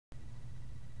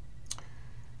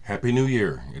Happy New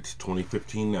Year. It's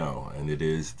 2015 now, and it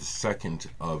is the 2nd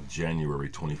of January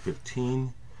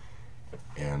 2015.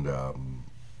 And I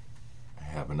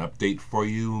have an update for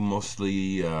you,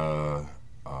 mostly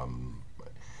um,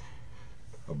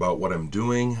 about what I'm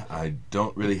doing. I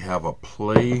don't really have a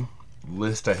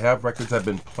playlist. I have records I've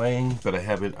been playing, but I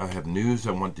have news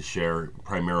I want to share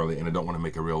primarily, and I don't want to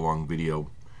make a real long video.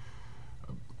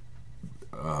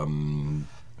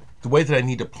 The way that I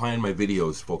need to plan my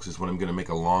videos, folks, is when I'm going to make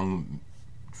a long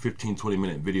 15-20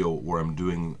 minute video where I'm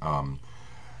doing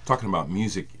talking about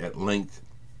music at length.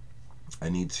 I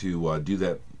need to do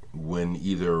that when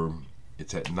either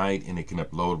it's at night and it can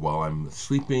upload while I'm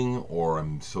sleeping, or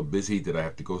I'm so busy that I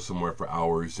have to go somewhere for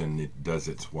hours and it does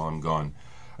it while I'm gone.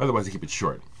 Otherwise, I keep it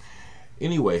short.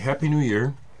 Anyway, Happy New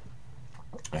Year.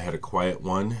 I had a quiet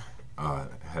one.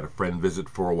 Had a friend visit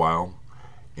for a while,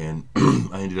 and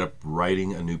I ended up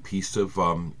writing a new piece of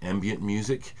ambient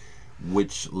music,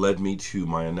 which led me to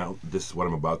this is what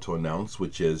I'm about to announce,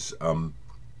 which is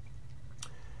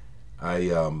I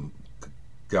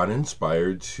got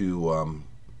inspired to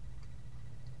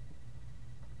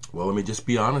well, let me just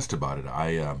be honest about it.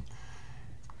 I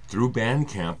through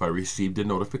Bandcamp, I received a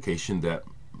notification that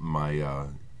my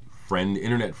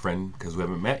internet friend, because we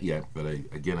haven't met yet, but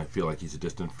I feel like he's a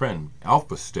distant friend,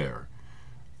 Alpha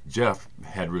Jeff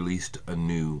had released something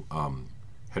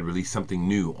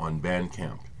new on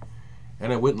Bandcamp,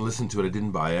 and I went and listened to it. I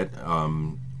didn't buy it. I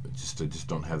just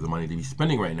don't have the money to be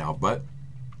spending right now. But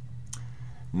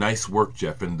nice work,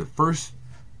 Jeff. And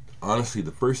honestly,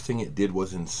 the first thing it did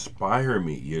was inspire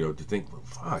me. To think, well,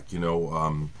 fuck.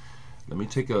 Let me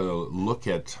take a look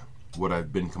at what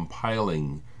I've been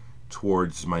compiling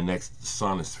towards my next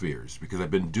Sonospheres, because I've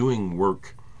been doing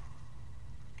work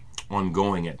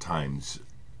ongoing at times,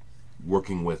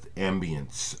 working with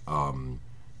ambience,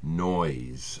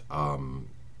 noise,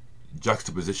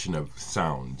 juxtaposition of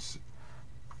sounds.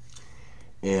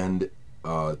 And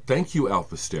thank you,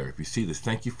 Alpha Stare. If you see this,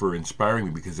 thank you for inspiring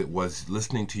me, because it was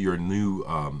listening to your new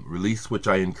release, which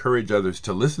I encourage others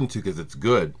to listen to because it's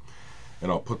good. And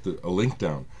I'll put a link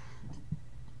down.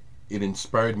 It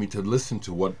inspired me to listen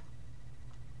to what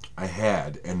I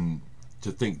had and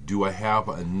to think, do I have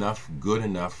good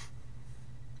enough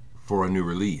for a new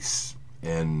release?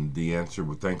 And the answer,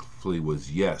 thankfully,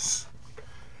 was yes.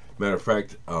 Matter of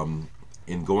fact,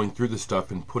 in going through the stuff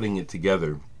and putting it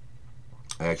together,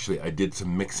 I did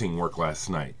some mixing work last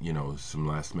night. Some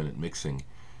last minute mixing.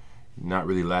 Not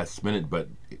really last minute, but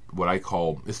what I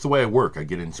call, it's the way I work. I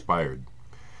get inspired,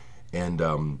 and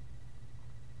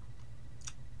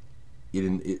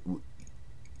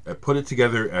I put it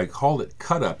together. I called it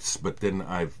cut ups, but then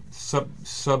I've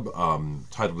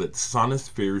titled it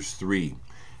Sonospheres III.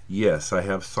 Yes, I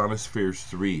have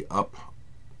Sonospheres III up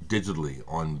digitally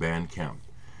on Bandcamp.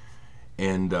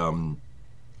 And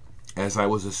as I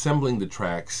was assembling the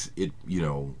tracks, and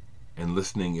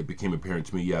listening, it became apparent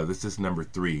to me, yeah, this is number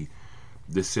 3.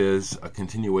 This is a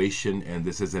continuation, and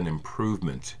this is an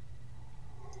improvement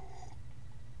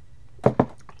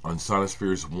on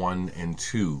Sonospheres 1 and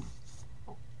 2.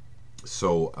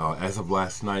 So as of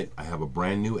last night, I have a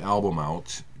brand new album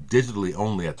out, digitally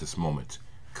only at this moment.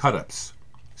 Cut-ups,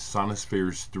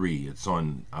 Sonospheres 3. It's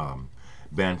on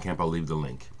Bandcamp. I'll leave the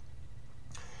link.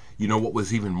 What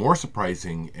was even more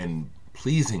surprising and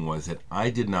pleasing was that I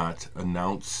did not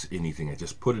announce anything. I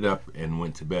just put it up and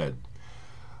went to bed.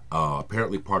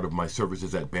 Apparently part of my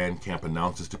services at Bandcamp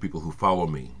announces to people who follow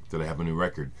me that I have a new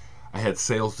record. I had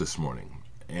sales this morning,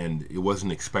 and it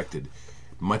wasn't expected.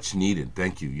 Much needed.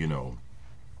 Thank you.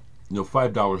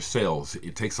 $5 sales,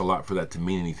 it takes a lot for that to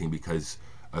mean anything, because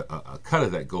a cut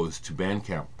of that goes to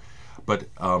Bandcamp. But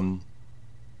I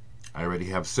already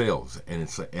have sales, and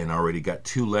I already got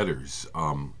 2 letters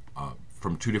from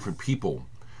 2 different people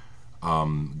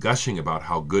gushing about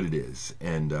how good it is.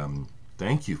 And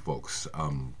thank you, folks.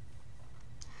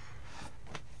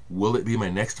 Will it be my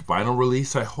next vinyl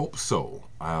release? I hope so.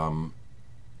 I'm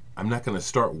not going to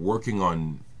start working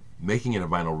on making it a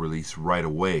vinyl release right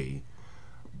away,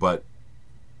 but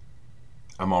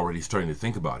I'm already starting to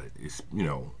think about it. It's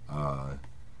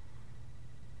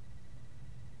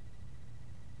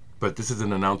but this is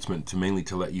an announcement mainly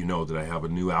to let you know that I have a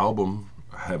new album.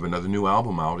 I have another new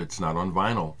album out. It's not on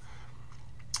vinyl,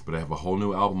 but I have a whole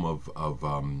new album of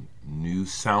new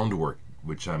sound work,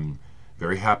 which I'm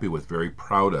very happy with, very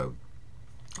proud of.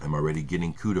 I'm already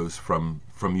getting kudos from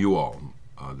you all,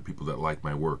 the people that like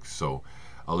my work. So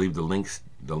I'll leave the link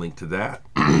to that.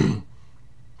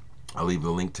 I'll leave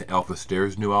the link to Alpha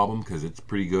Stare's new album, because it's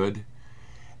pretty good.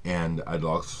 And I'd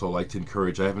also like to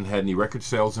encourage, I haven't had any record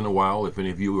sales in a while. If any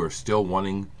of you are still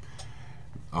wanting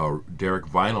Dereck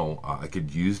vinyl. I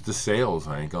could use the sales.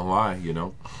 I ain't gonna lie, you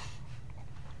know.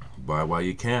 Buy while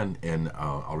you can, and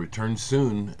I'll return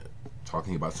soon,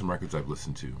 talking about some records I've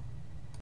listened to.